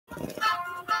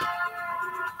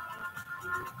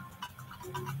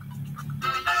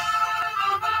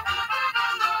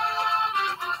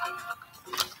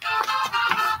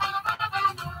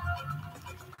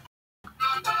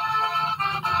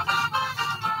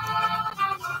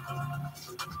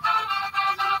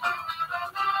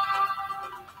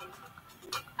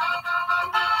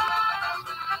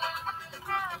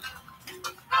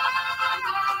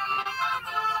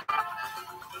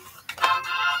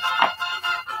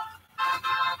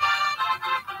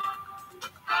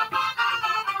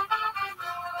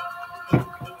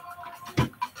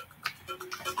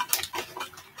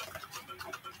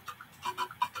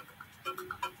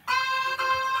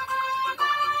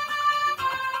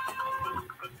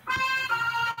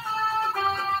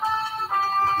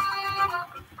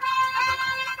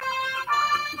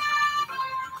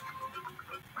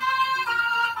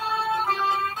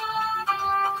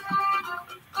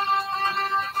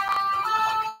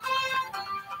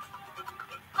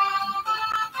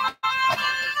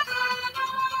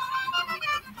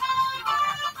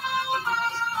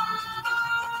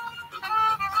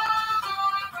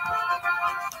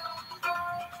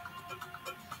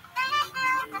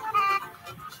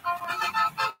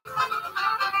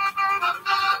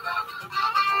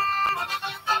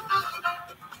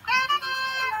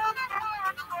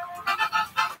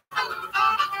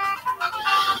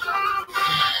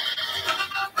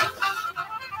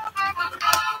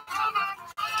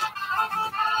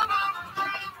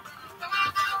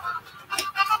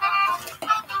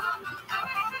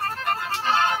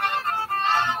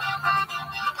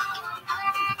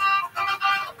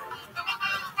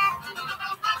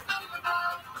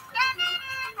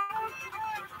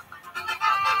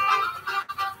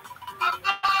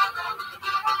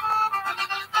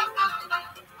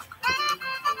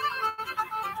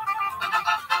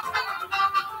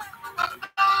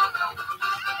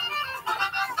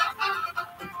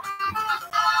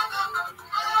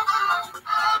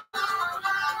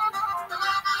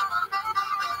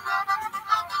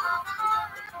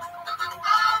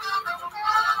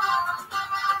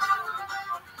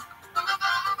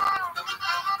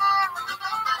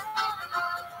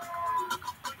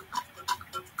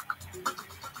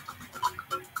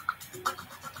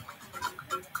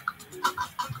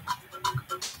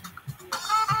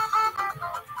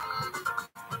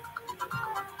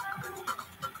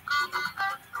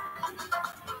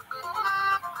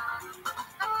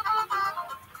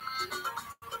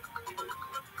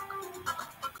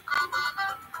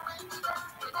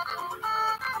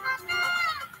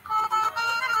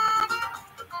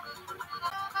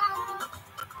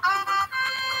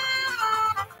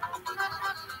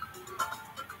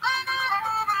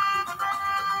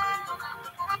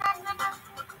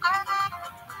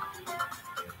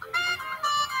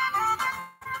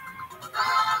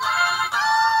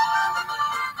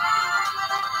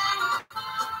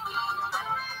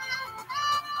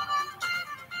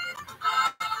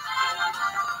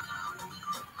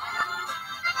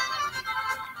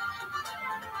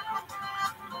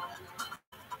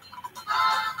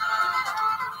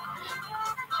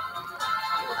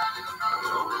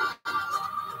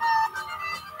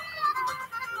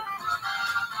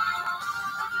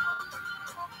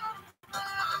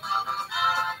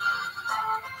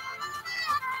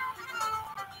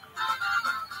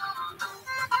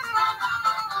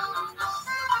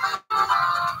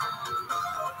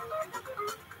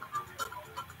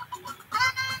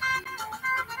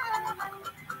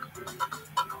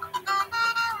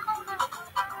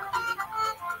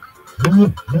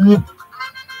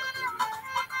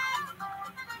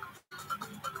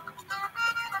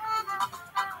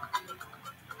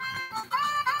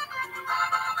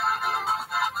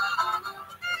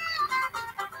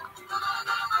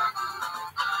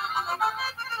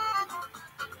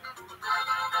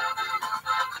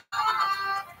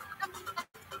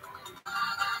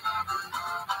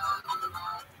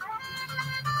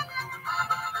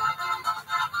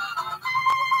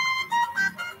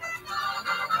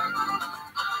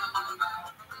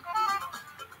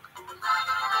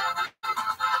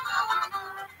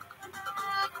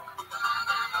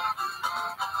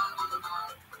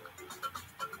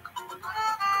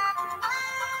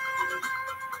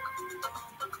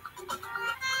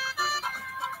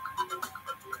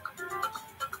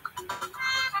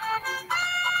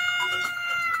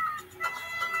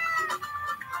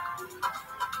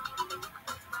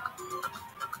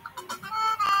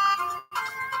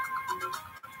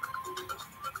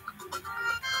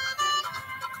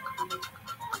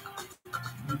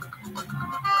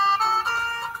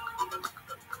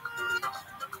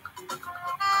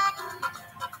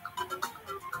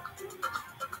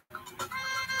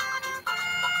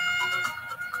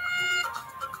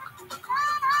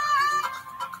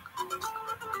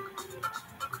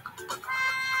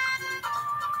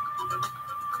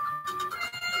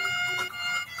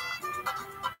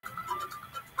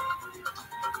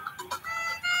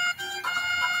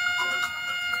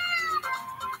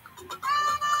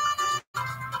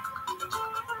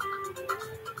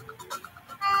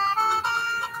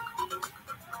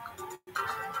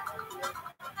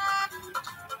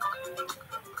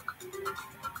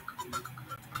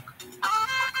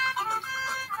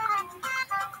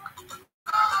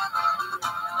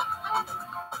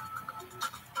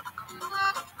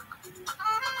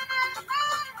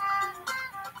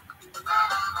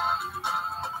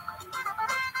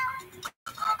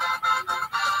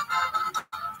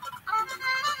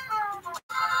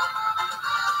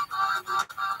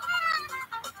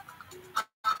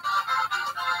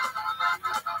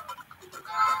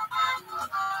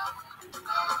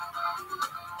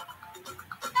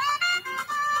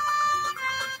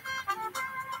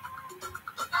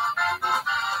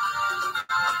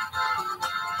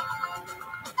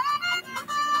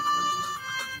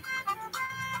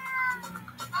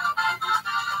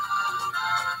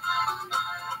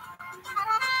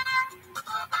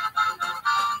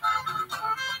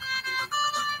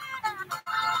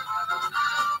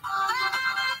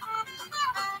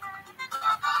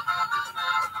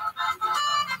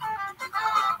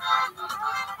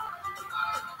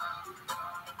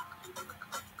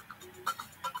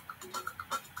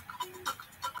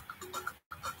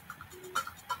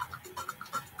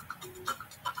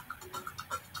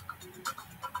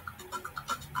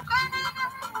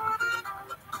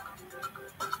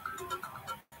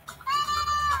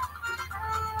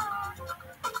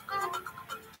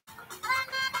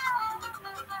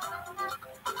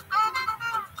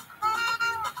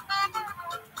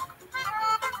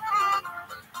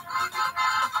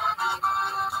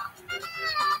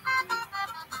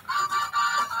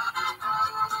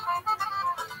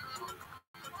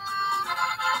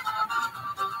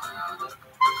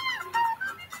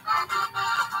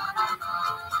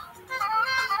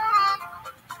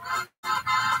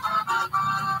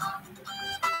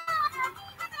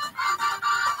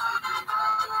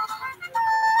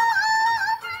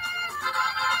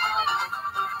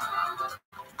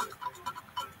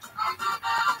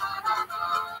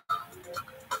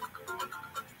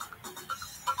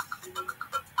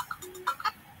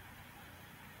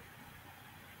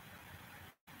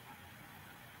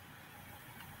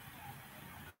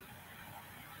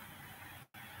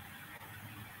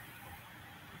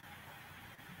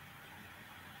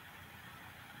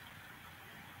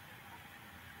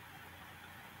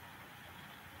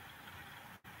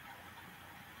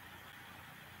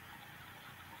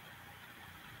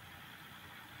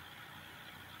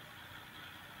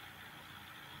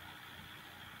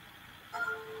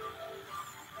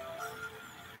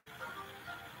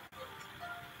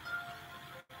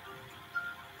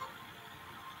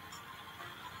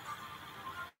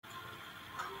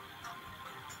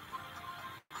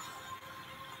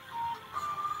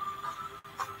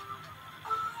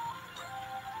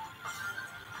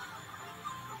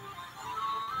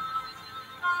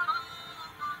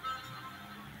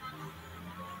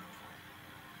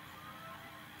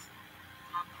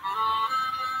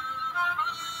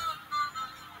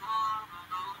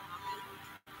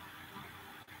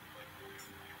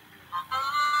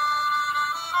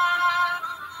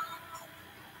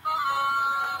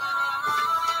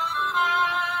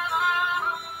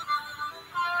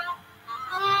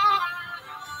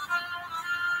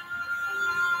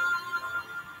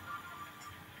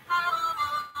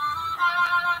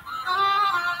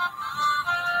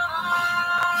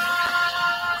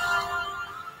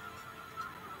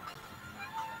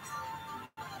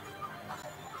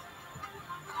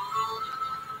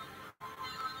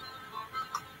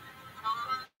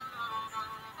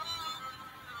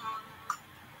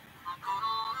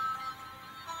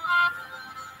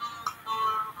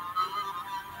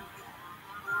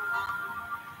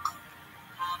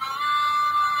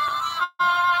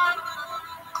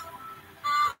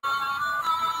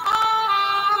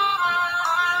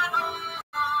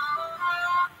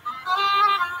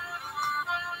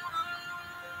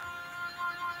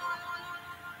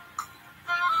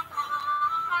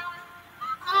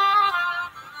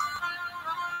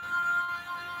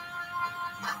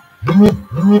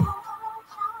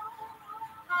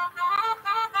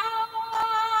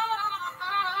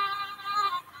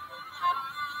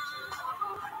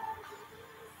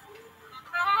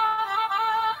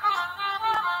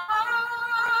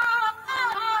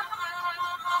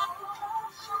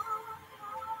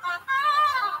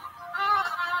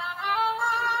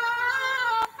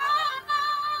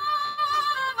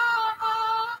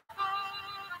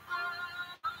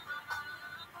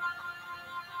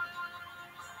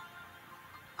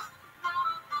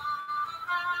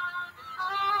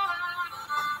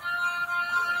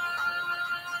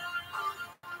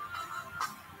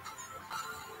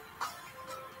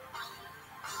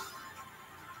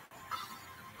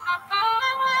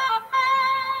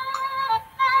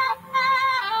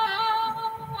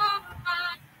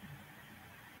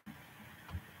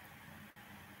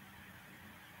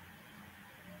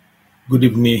Good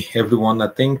evening, everyone. I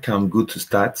think I'm good to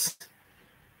start.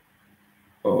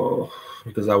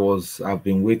 Because I've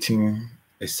been waiting,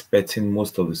 expecting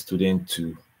most of the students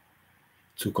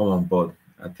to come on board.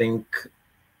 I think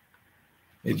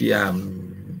maybe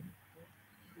I'm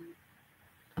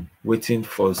waiting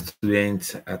for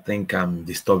students. I think I'm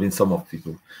disturbing some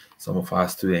of our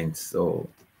students. So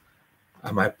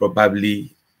I might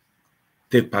probably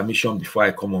take permission before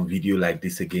I come on video like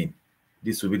this again.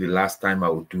 This will be the last time I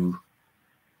will do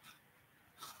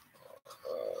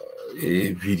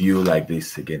a video like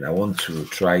this again. I want to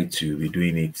try to be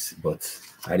doing it, but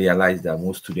I realize that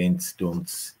most students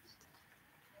don't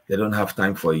have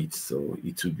time for it, so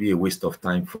it will be a waste of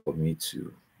time for me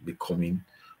to be coming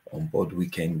on board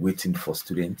weekend waiting for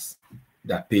students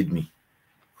that paid me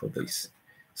for this.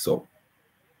 So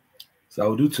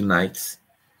I'll do tonight,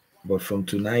 but from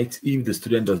tonight, if the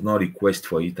student does not request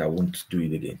for it, I won't do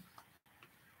it again.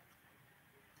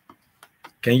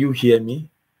 Can you hear me?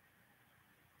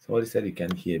 Somebody said you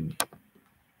can hear me.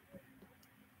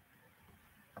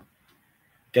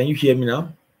 Can you hear me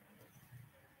now?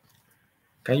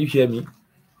 Can you hear me?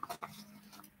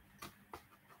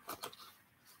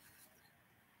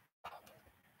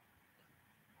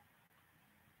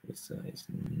 It's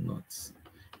not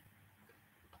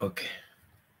okay.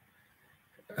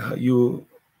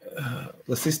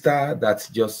 The sister that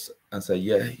just answered,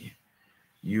 yeah,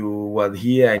 you were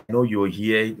here. I know you were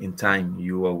here in time.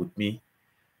 You were with me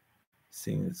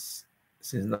since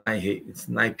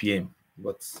 9 p.m.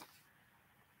 But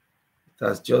it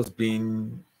has just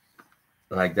been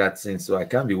like that since. So I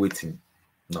can't be waiting.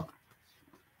 No,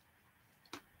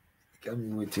 I can't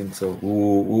be waiting. So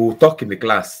we'll talk in the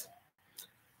class.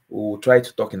 We'll try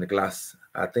to talk in the class.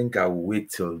 I think I will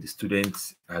wait till the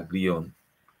students agree on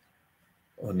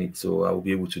it, so I will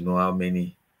be able to know how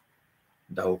many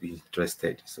that will be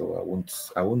interested. So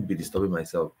I won't be disturbing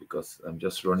myself because I'm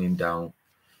just running down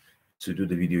to do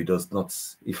the video. It does not,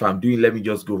 if I'm doing, let me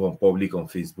just go on public on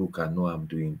Facebook and know I'm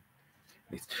doing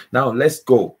it. Now let's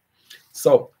go.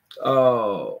 So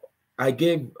I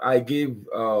gave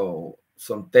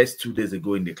some tests 2 days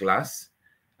ago in the class,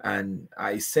 and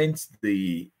I sent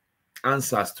the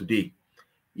answers today.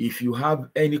 If you have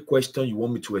any question you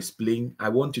want me to explain, I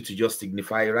want you to just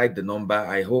signify, write the number.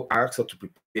 I ask her to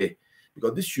prepare,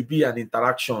 because this should be an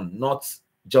interaction, not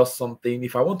just something.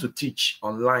 If I want to teach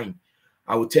online,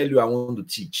 I will tell you I want to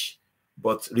teach.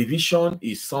 But revision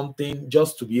is something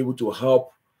just to be able to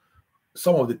help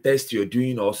some of the tests you're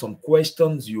doing, or some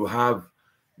questions you have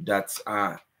that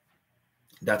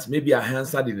maybe are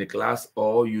answered in the class,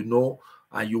 or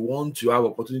and you want to have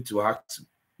opportunity to ask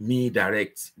me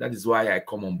direct. That is why I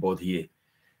come on board here.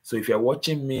 So if you're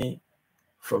watching me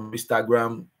from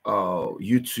Instagram,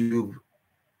 YouTube,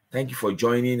 thank you for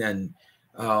joining. And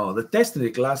the test in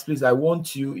the class, please, I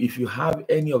want you, if you have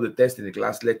any of the tests in the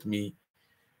class, let me,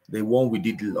 the one we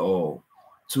did 2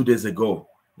 days ago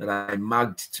that I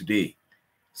marked today.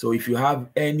 So if you have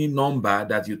any number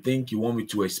that you think you want me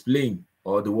to explain,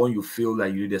 or the one you feel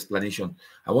that you need explanation,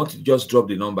 I want you to just drop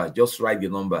the number. Just write the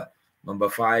number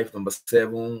 5, number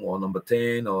 7, or number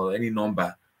 10, or any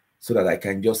number, so that I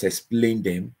can just explain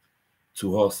them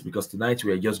to us. Because tonight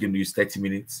we are just going to use 30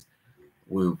 minutes.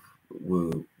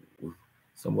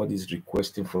 Somebody's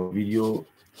requesting for video.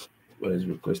 What is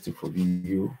requesting for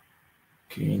video?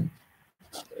 Okay,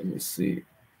 let me see.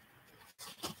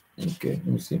 Okay, let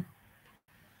me see.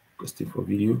 Requesting for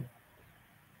video.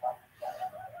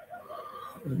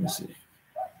 Let me see.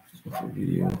 For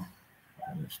video.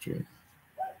 Straight.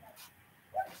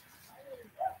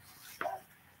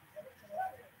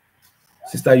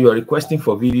 Sister, you are requesting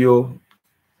for video,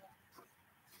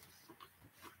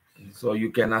 so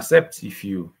you can accept if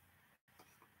you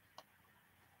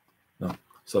no.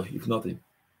 So if nothing,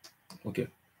 okay.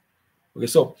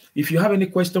 So if you have any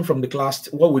question from the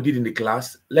class, what we did in the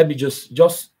class, let me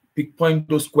just pinpoint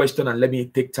those questions and let me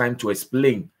take time to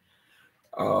explain.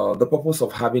 The purpose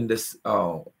of having this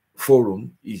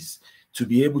forum is to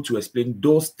be able to explain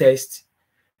those tests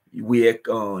where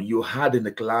you had in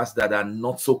the class that are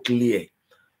not so clear.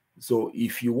 So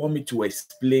if you want me to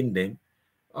explain them,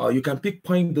 you can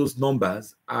pinpoint those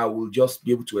numbers. I will just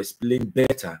be able to explain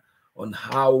better on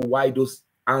why those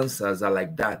answers are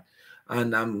like that.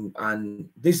 And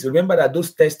this, remember that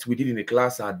those tests we did in the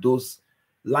class are those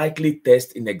likely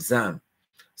tests in exam.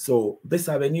 So this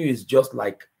avenue is just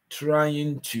like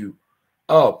trying to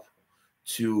help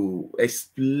to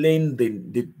explain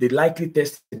the likely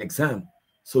test in exam.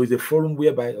 So it's a forum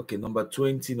whereby, okay, number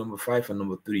 20, number 5, and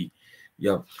number 3.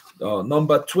 Yeah.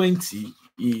 Number 20,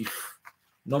 if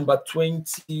number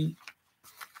 20,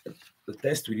 the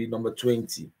test we did, number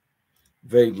 20.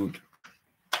 Very good.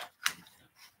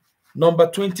 Number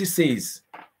 20 says,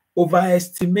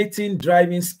 overestimating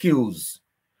driving skills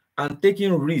and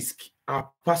taking risk are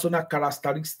personal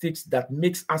characteristics that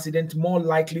makes accident more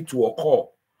likely to occur.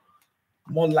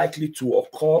 More likely to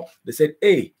occur. They said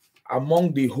A,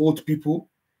 among the old people,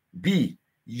 B,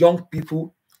 young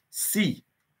people, C,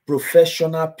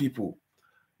 professional people.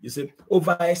 You say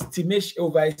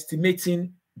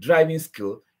overestimating driving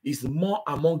skill is more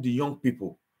among the young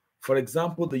people. For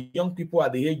example, the young people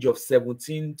at the age of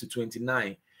 17 to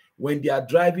 29, when they are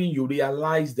driving, you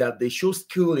realize that they show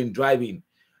skill in driving,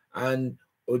 and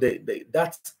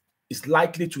that is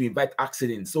likely to invite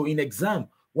accidents. So in exam,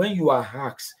 when you are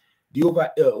asked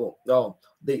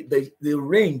the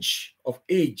range of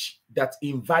age that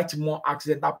invite more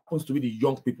accident happens to be the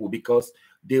young people, because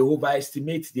they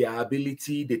overestimate their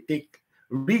ability, they take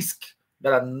risks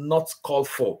that are not called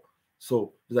for.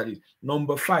 So that is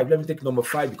number 5. Let me take number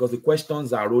 5 because the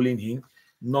questions are rolling in.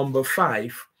 Number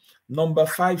 5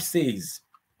 says,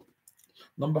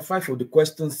 number 5 of the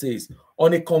question says,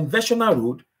 on a conventional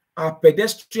road, are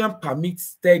pedestrians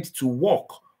permitted to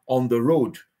walk on the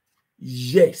road?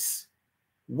 Yes.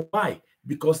 Why?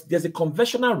 Because there's a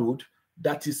conventional road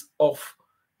that is of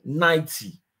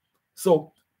 90.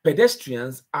 So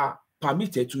pedestrians are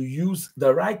permitted to use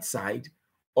the right side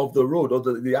of the road, or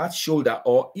the right shoulder,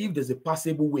 or if there's a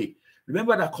passable way.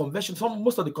 Remember that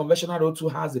most of the conventional road too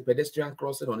has a pedestrian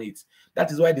crossing on it.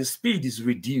 That is why the speed is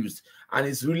reduced and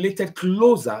is related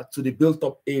closer to the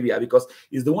built-up area, because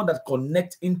it's the one that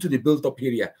connects into the built-up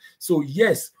area. So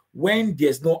yes, when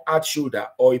there's no hard shoulder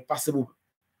or a passable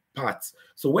path,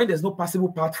 so when there's no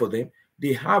passable path for them,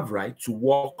 they have right to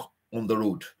walk on the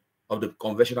road of the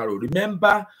conventional road.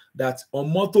 Remember that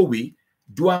on motorway,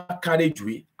 dual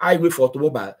carriageway, highway for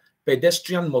automobile,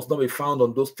 pedestrian must not be found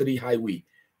on those 3 highways.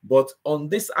 But on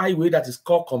this highway that is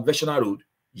called conventional road,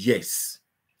 yes.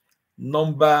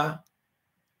 Number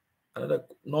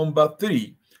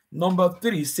 3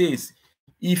 says,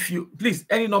 if you please,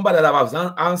 any number that I've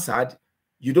answered,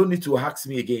 you don't need to ask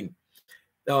me again.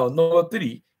 Number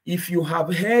 3, if you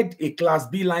have had a Class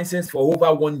B license for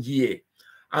over 1 year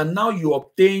and now you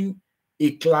obtain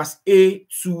a Class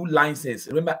A2 license.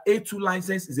 Remember, A2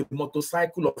 license is a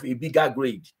motorcycle of a bigger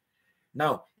grade.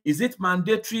 Now, is it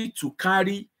mandatory to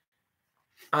carry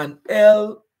an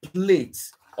L plate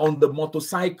on the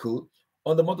motorcycle?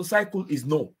 On the motorcycle is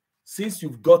no. Since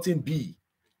you've gotten B,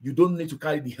 you don't need to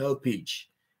carry the L page,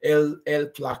 L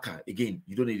placard again.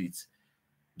 You don't need it.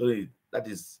 Don't need it. That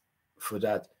is for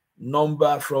that.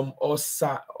 Number from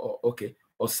Osa. Okay,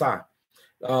 Osa.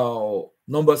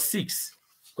 Number 6.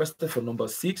 Question for number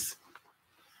 6.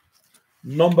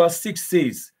 Number 6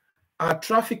 says, are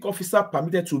traffic officer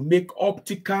permitted to make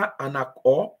optical and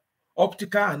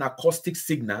acoustic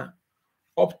signal?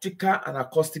 Optical and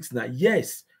acoustic signal.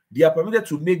 Yes, they are permitted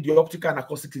to make the optical and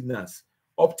acoustic signals.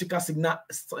 Optical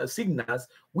signals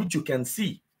which you can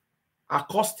see.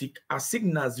 Acoustic are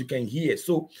signals you can hear.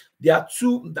 So there are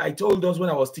 2. I told us when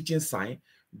I was teaching sign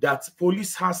that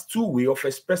police has 2 ways of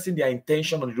expressing their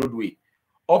intention on the roadway.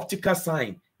 Optical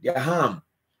sign, their harm.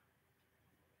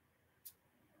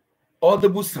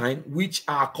 Audible sign, which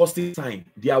are acoustic sign,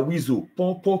 their whistle.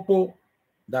 Po, po, po.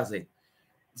 That's it.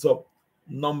 So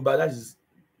that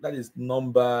is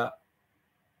number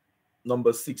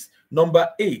 6. Number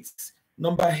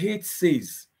 8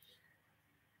 says,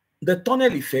 the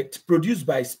tunnel effect produced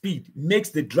by speed makes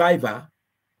the driver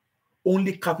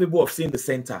only capable of seeing the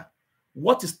center.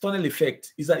 What is tunnel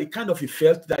effect? Is that a kind of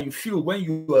effect that you feel when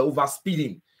you are over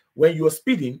speeding. When you are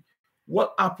speeding,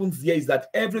 what happens here is that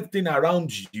everything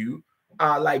around you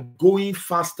are like going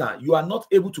faster. You are not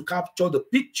able to capture the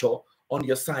picture on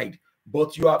your side,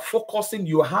 but you are focusing,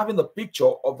 you are having the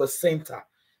picture of the center.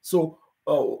 So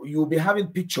you'll be having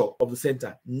picture of the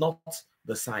center, not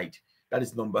the side. That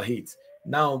is number 8.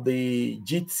 Now the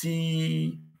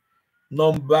GT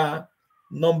number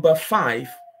 5.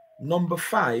 Number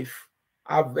 5,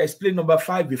 I've explained number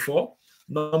 5 before.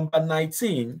 Number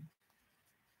 19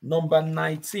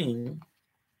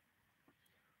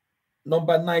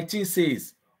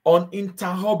 says, on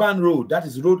interurban road, that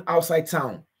is road outside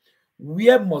town,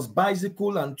 where must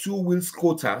bicycle and 2-wheel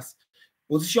scooters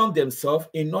position themselves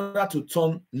in order to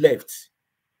turn left?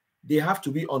 They have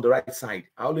to be on the right side.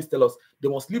 I always tell us they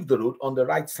must leave the road on the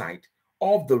right side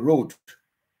of the road.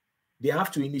 They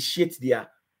have to initiate their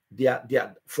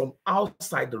from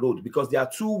outside the road, because they are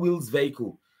 2-wheels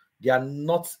vehicle. They are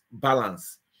not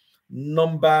balanced.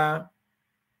 Number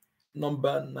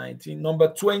 19. Number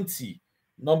 20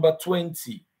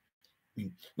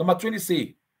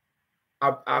 say,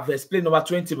 I've explained number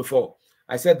 20 before.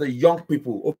 I said the young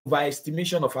people,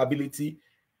 overestimation of ability,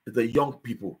 the young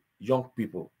people.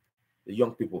 the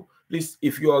young people. Please,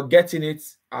 if you are getting it,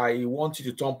 I want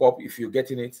you to thumb up if you're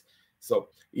getting it. So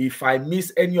if I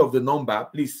miss any of the number,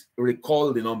 please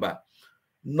recall the number.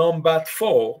 Number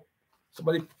 4,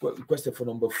 somebody requested for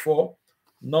number 4.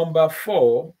 Number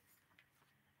 4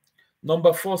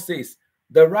 says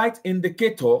the right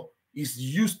indicator is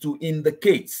used to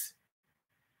indicate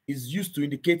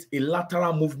a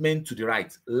lateral movement to the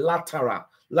right.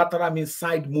 Lateral means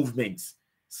side movement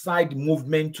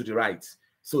to the right.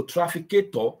 So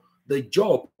trafficator, the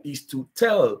job is to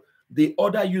tell the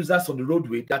other users on the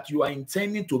roadway that you are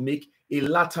intending to make a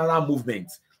lateral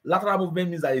movement. Lateral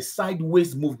movement means that a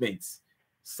sideways movement.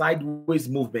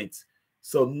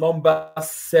 So number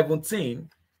 17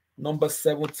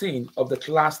 of the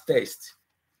class test.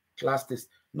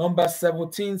 Number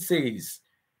 17 says,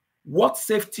 what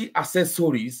safety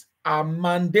accessories are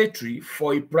mandatory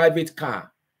for a private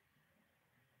car?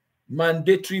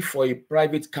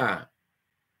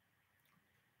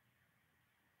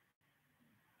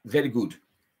 Very good.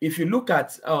 If you look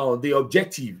at the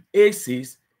objective, A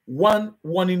says 1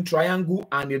 warning triangle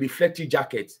and a reflective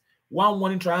jacket. 1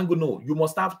 warning triangle, no. You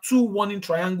must have 2 warning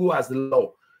triangle as the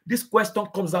law. This question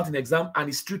comes out in exam and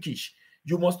it's trickish.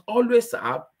 You must always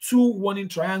have 2 warning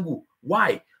triangle.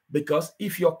 Why? Because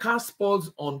if your car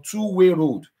spoils on 2-way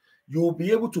road, you will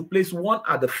be able to place 1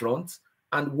 at the front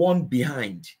and 1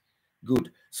 behind.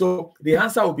 Good. So the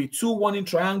answer will be 2 warning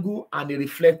triangle and a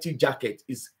reflective jacket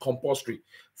is compulsory.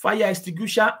 Fire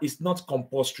extinguisher is not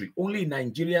compulsory. Only in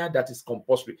Nigeria that is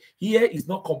compulsory. Here is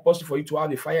not compulsory for you to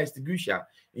have a fire extinguisher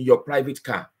in your private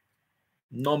car.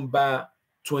 Number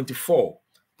 24.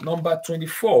 Number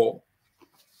 24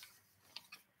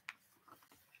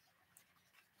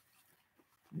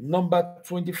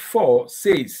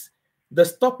 says the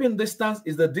stopping distance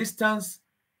is the distance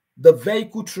the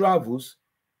vehicle travels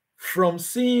from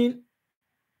seeing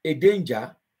a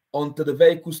danger until the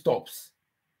vehicle stops.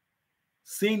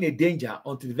 Seeing a danger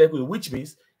until the vehicle, which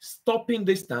means stopping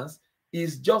distance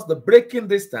is just the braking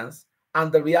distance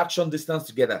and the reaction distance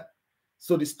together.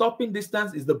 So the stopping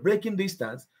distance is the braking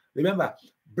distance. Remember,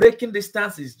 braking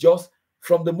distance is just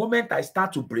from the moment I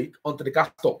start to brake until the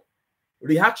car stops.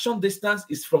 Reaction distance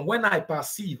is from when I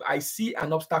see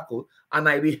an obstacle and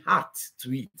I react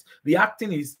to it.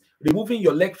 Reacting is removing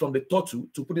your leg from the throttle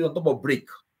to put it on top of brake.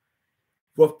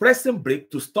 For pressing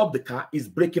brake to stop the car is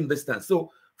braking distance.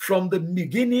 So from the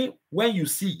beginning, when you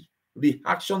see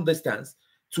reaction distance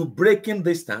to braking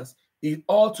distance, it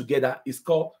all together is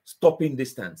called stopping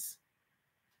distance.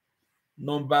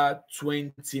 Number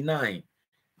 29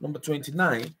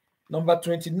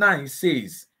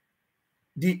 says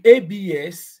the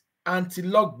ABS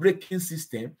anti-lock braking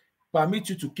system permits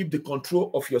you to keep the control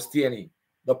of your steering.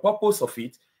 The purpose of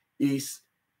it is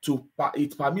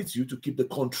it permits you to keep the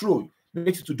control,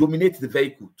 makes you to dominate the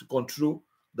vehicle, to control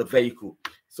the vehicle.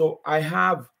 So I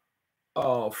have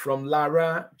from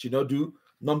Lara Jinodu,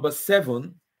 number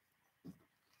 7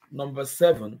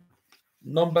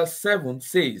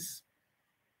 says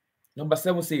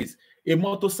a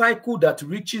motorcycle that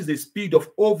reaches a speed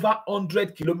of over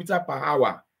 100 km per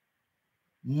hour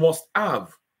must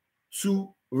have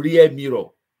 2 rear mirrors.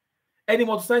 Any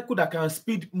motorcycle that can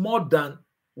speed more than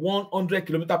 100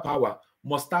 km per hour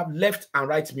must have left and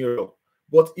right mirror.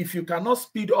 But if you cannot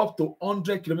speed up to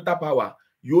 100 km per hour,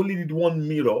 you only need 1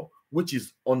 mirror, which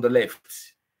is on the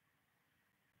left.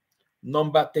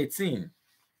 Number 13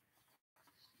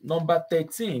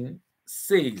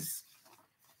 says,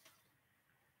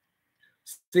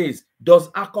 does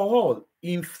alcohol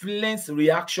influence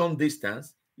reaction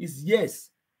distance? Is yes,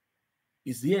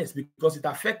 because it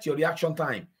affects your reaction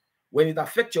time. When it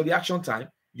affects your reaction time,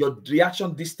 your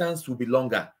reaction distance will be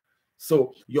longer.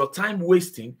 So your time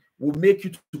wasting will make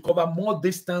you to cover more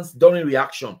distance during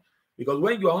reaction. Because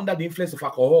when you are under the influence of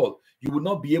alcohol, you will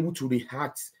not be able to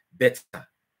react better.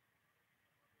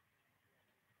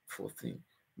 14.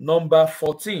 Number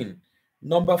 14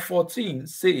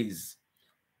 says,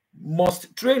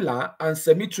 must trailer and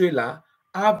semi-trailer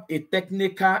have a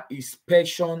technical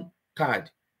inspection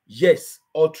card? Yes,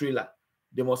 all trailer.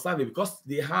 They must have it because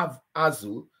they have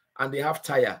axle and they have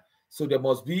tire. So there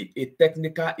must be a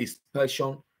technical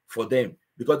inspection for them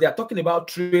because they are talking about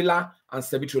trailer and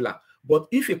semi-trailer. But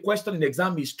if a question in the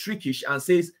exam is trickish and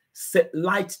says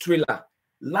light trailer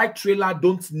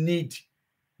don't need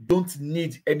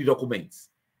any documents.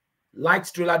 Light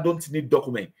trailer don't need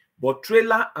document. But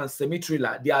trailer and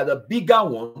semi-trailer, they are the bigger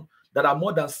one that are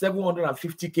more than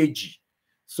 750 kg.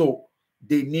 So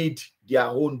they need their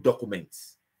own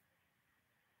documents.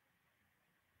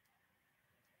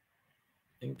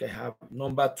 I think I have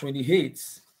number 28.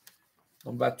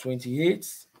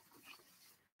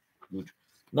 Good.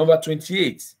 Number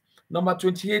 28. Number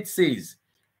 28 says,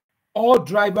 all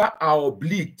drivers are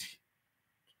obliged.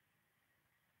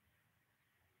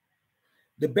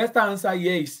 The better answer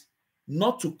here is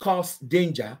not to cause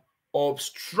danger or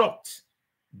obstruct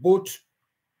both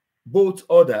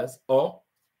others or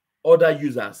other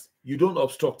users. You don't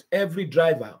obstruct. Every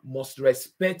driver must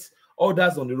respect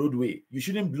others on the roadway. You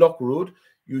shouldn't block road.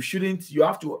 You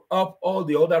have to help all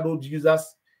the other road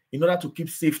users in order to keep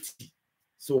safety.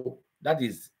 So that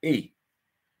is A.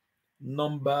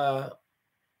 Number,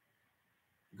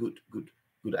 good.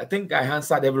 I think I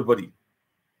answered everybody.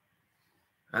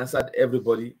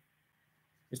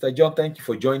 Mr. John, thank you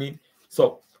for joining.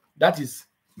 So that is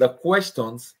the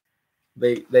questions,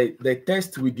 the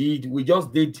test we did. We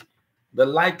just did the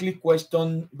likely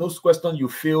question, those questions you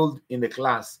failed in the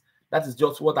class. That is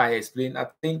just what I explained. I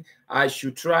think I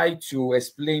should try to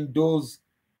explain those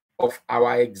of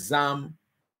our exam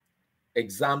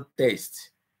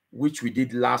test, which we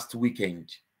did last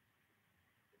weekend.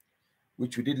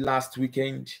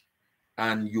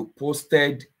 And you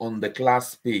posted on the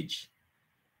class page.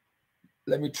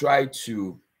 Let me try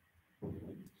to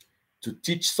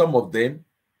teach some of them,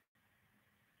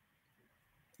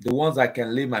 the ones I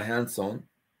can lay my hands on.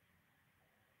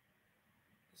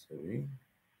 Sorry.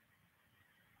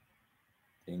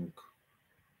 Think.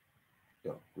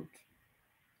 Yeah, good.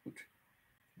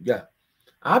 Yeah.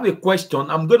 I have a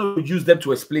question. I'm going to use them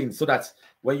to explain so that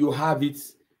when you have it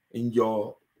in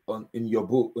your on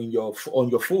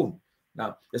your phone.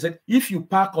 Now, they said if you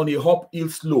park on a uphill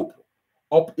slope.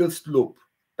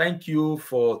 Thank you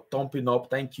for thumping up.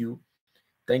 Thank you.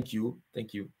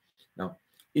 Now,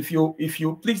 if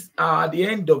you please, at the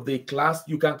end of the class,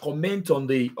 you can comment on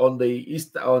the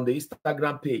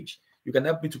Instagram page. You can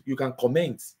help me to. You can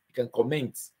comment.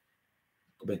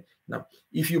 Now,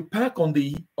 if you park on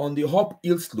the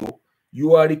uphill slope,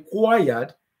 you are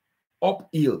required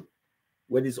uphill.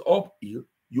 When it's uphill,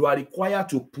 you are required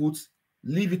to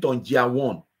leave it on gear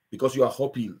 1 because you are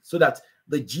uphill, so that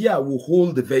the gear will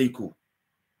hold the vehicle.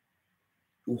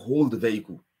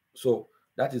 So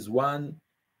that is one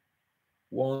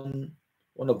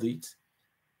of it.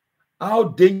 How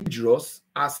dangerous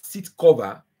are seat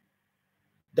cover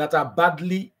that are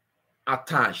badly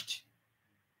attached?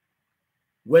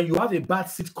 When you have a bad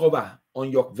seat cover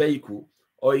on your vehicle,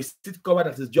 or a seat cover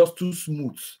that is just too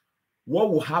smooth,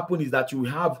 what will happen is that you will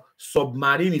have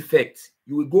submarine effect.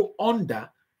 You will go under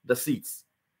the seats.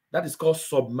 That is called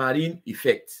submarine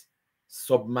effect.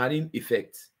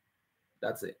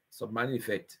 That's it. Submarine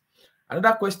effect.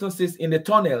 Another question says, in the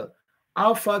tunnel,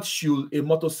 how far should a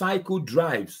motorcycle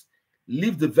drives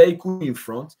leave the vehicle in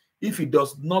front if it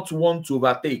does not want to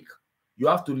overtake? You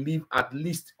have to leave at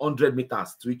least 100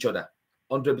 meters to each other.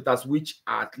 100 meters, which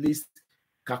are at least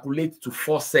calculate to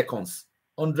 4 seconds.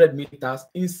 100 meters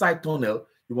inside tunnel,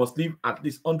 you must leave at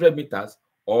least 100 meters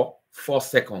or 4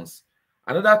 seconds.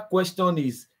 Another question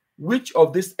is, which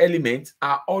of these elements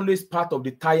are always part of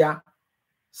the tire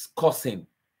coursing?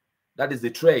 That is the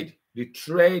tread. The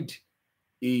tread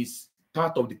is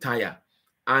part of the tire,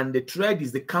 and the tread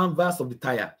is the canvas of the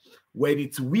tire. When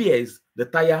it wears, the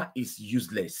tire is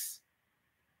useless.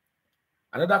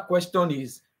 Another question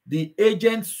is, the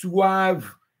agent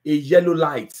swerve a yellow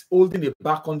light, holding a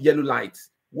back on yellow light.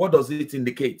 What does it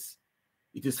indicate?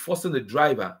 It is forcing the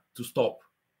driver to stop.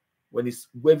 When it's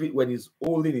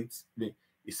holding it,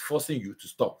 it's forcing you to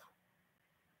stop.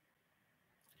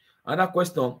 Another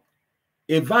question,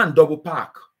 a van double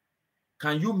park.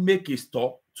 Can you make a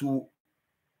stop to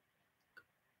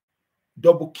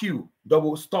double queue,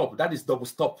 double stop? That is double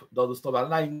stop.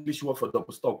 Another English word for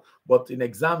double stop. But in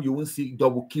exam, you won't see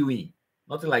double queuing.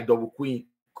 Nothing like double queuing.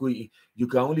 You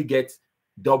can only get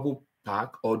double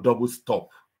park or double stop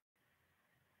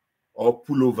or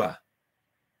pullover.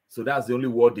 So that's the only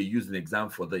word they use in exam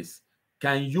for this.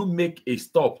 Can you make a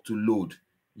stop to load?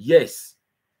 Yes,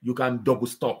 you can double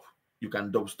stop. You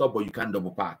can double stop, but you can't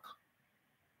double park.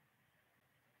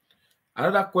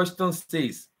 Another question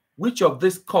says, which of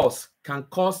these can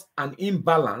cause an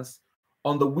imbalance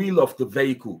on the wheel of the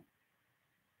vehicle?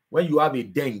 When you have a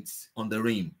dent on the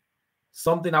rim,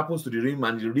 something happens to the rim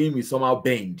and the rim is somehow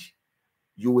bent,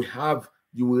 you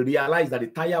will realize that the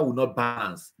tire will not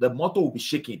balance. The motor will be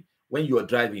shaking when you are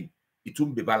driving. It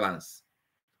won't be balanced.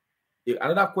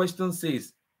 Another question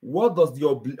says, what does the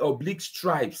oblique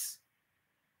stripes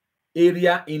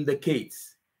area indicate?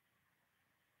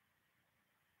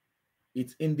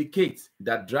 It indicates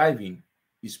that driving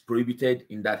is prohibited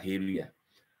in that area.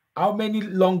 How many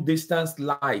long distance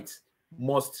lights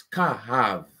must car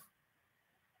have?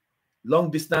 Long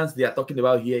distance they are talking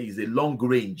about here is a long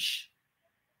range.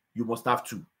 You must have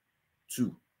two.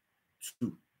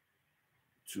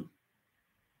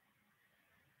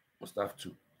 Must have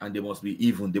two. And they must be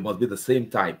even. They must be the same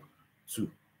type. Two.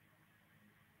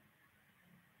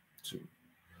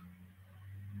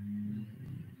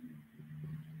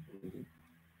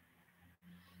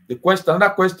 Another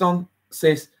question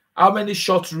says, how many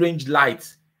short range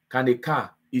lights can a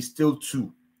car? Is still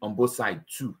two on both sides.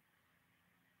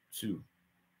 Two.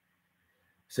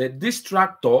 So this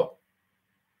tractor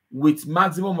with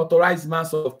maximum motorized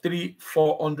mass of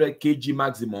 400 kg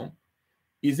maximum,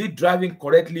 is it driving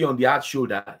correctly on the hard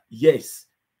shoulder? Yes.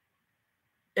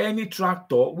 Any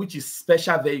tractor which is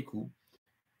special vehicle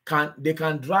can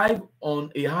drive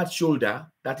on a hard shoulder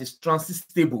that is transit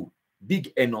stable,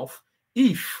 big enough,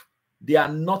 if they are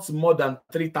not more than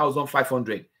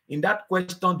 3,500. In that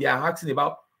question, they are asking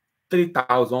about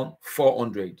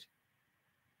 3,400.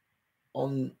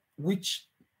 On which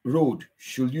road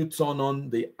should you turn on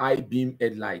the I-beam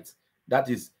headlights? That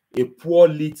is a poor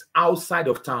lit outside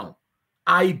of town.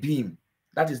 I-beam,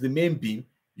 that is the main beam.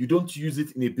 You don't use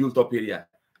it in a built-up area.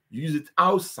 You use it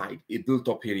outside a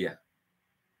built-up area.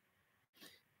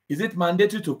 Is it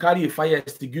mandatory to carry a fire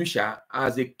extinguisher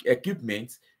as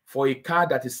equipment for a car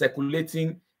that is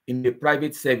circulating in a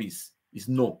private service? Is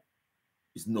no.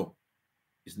 Is no.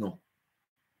 Is no.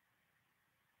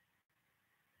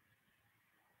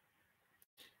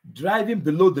 Driving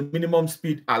below the minimum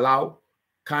speed allowed,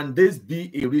 can this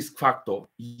be a risk factor?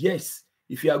 Yes.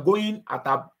 If you are going at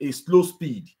a slow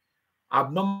speed,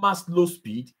 abnormal slow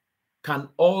speed can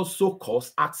also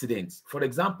cause accidents. For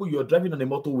example, you're driving on a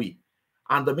motorway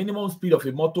and the minimum speed of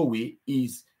a motorway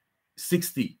is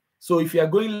 60. So if you are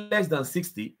going less than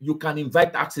 60, you can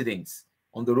invite accidents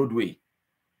on the roadway.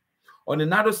 On a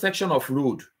narrow section of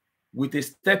road with a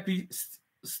steppy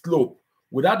slope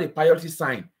without a priority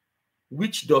sign,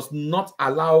 which does not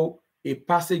allow a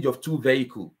passage of two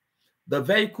vehicles, the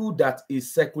vehicle that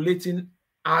is circulating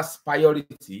as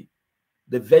priority,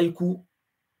 the vehicle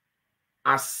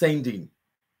ascending,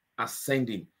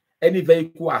 any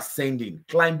vehicle ascending,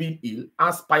 climbing hill,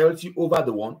 has priority over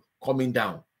the one coming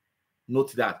down.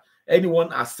 Note that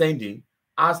anyone ascending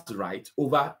has the right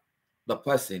over the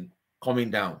person coming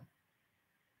down.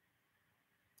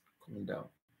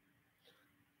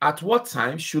 At what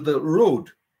time should the road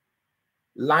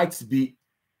lights be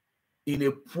in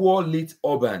a poor lit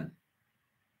urban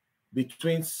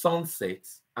between sunset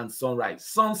and sunrise?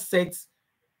 Sunset,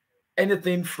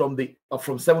 anything from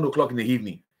 7 o'clock in the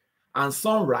evening, and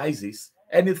sunrises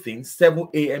anything 7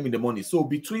 a.m. in the morning. So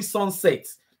between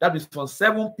sunsets, that is from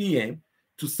 7 p.m.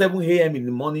 to 7 a.m. in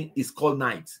the morning, is called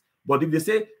night. But if they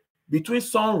say between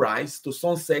sunrise to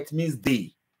sunset means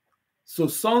day, so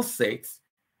sunset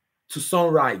to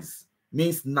sunrise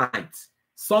means night.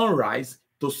 Sunrise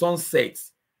to sunset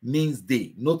means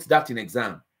day. Note that in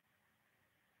exam.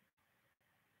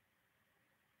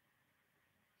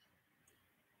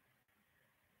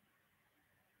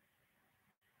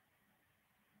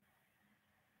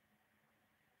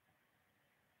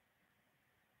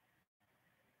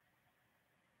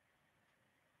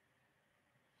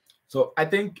 So I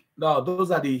think no,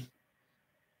 those are the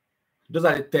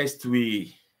tests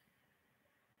we.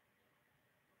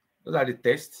 Those are the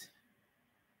tests.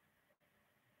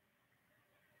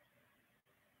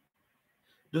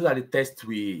 Those are the tests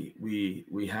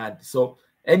we had. So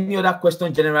any other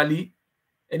question generally?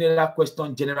 Any other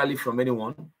question generally from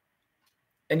anyone?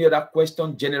 Any other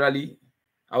question generally?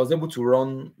 I was able to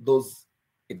run those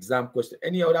exam questions.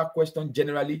 Any other question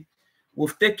generally?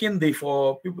 We've taken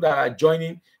for people that are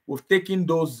joining, we've taken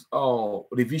those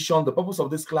revision. The purpose of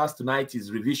this class tonight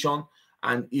is revision.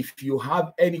 And if you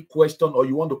have any question or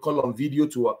you want to call on video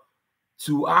to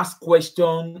ask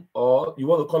question, or you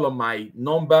want to call on my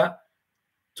number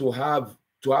to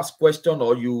ask question,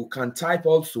 or you can type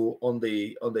also on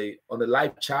the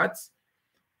live chat,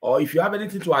 or if you have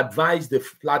anything to advise the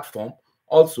platform,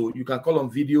 also you can call on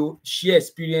video, share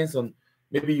experience on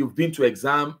maybe you've been to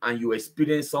exam and you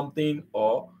experience something,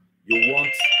 or you want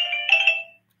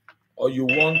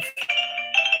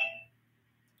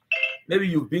maybe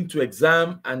you've been to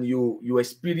exam and you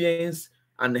experience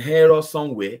an error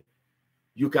somewhere.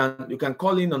 You can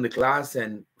call in on the class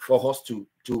and for us to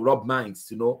rub minds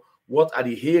to know what are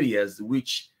the areas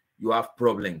which you have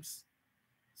problems.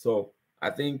 So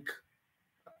I think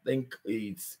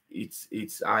it's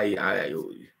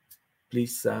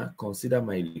please, sir, consider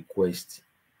my request,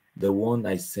 the one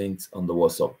I sent on the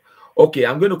WhatsApp. Okay,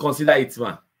 I'm going to consider it,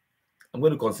 man. I'm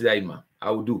going to consider it, man. I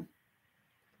will do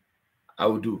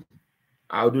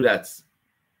that.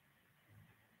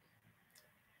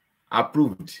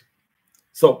 Approved.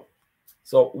 So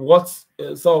what?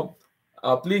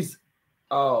 Please,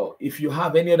 If you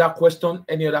have any other question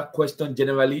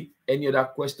generally,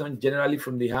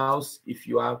 from the house, if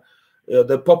you have,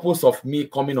 the purpose of me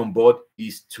coming on board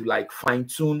is to like fine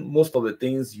tune most of the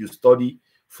things you study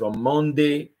from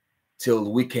Monday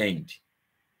till weekend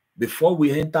before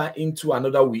we enter into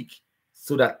another week,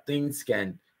 so that things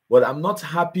can. But I'm not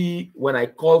happy when I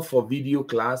call for video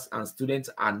class and students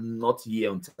are not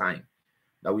here on time,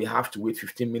 that we have to wait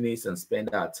 15 minutes and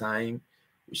spend our time.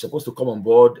 We're supposed to come on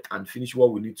board and finish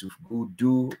what we need to go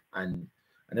do, and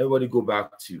everybody go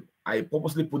back to. I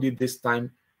purposely put it this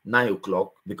time 9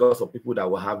 o'clock because of people that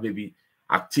will have maybe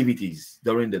activities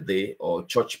during the day or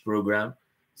church program,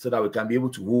 so that we can be able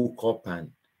to hook up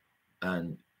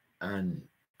and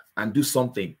do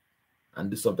something. I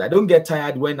don't get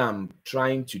tired when I'm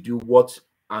trying to do what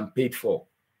I'm paid for.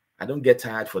 I don't get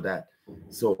tired for that.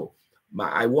 So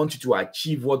I want you to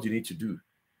achieve what you need to do.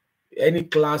 Any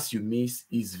class you miss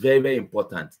is very, very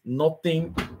important.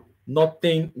 Nothing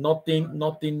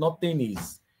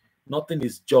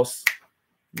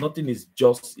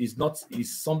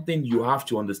is something you have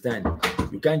to understand.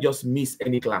 You can't just miss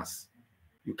any class.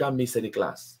 You can't miss any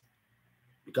class.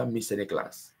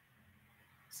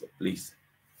 So please.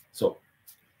 So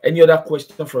any other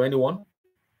question from anyone?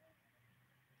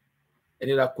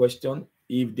 Any other question?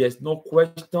 If there's no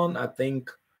question, I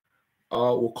think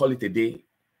we'll call it a day.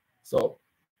 So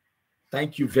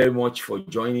thank you very much for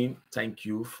joining. Thank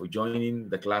you for joining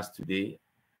the class today.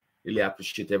 Really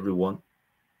appreciate everyone.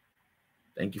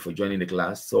 Thank you for joining the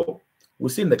class. So we'll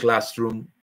see in the classroom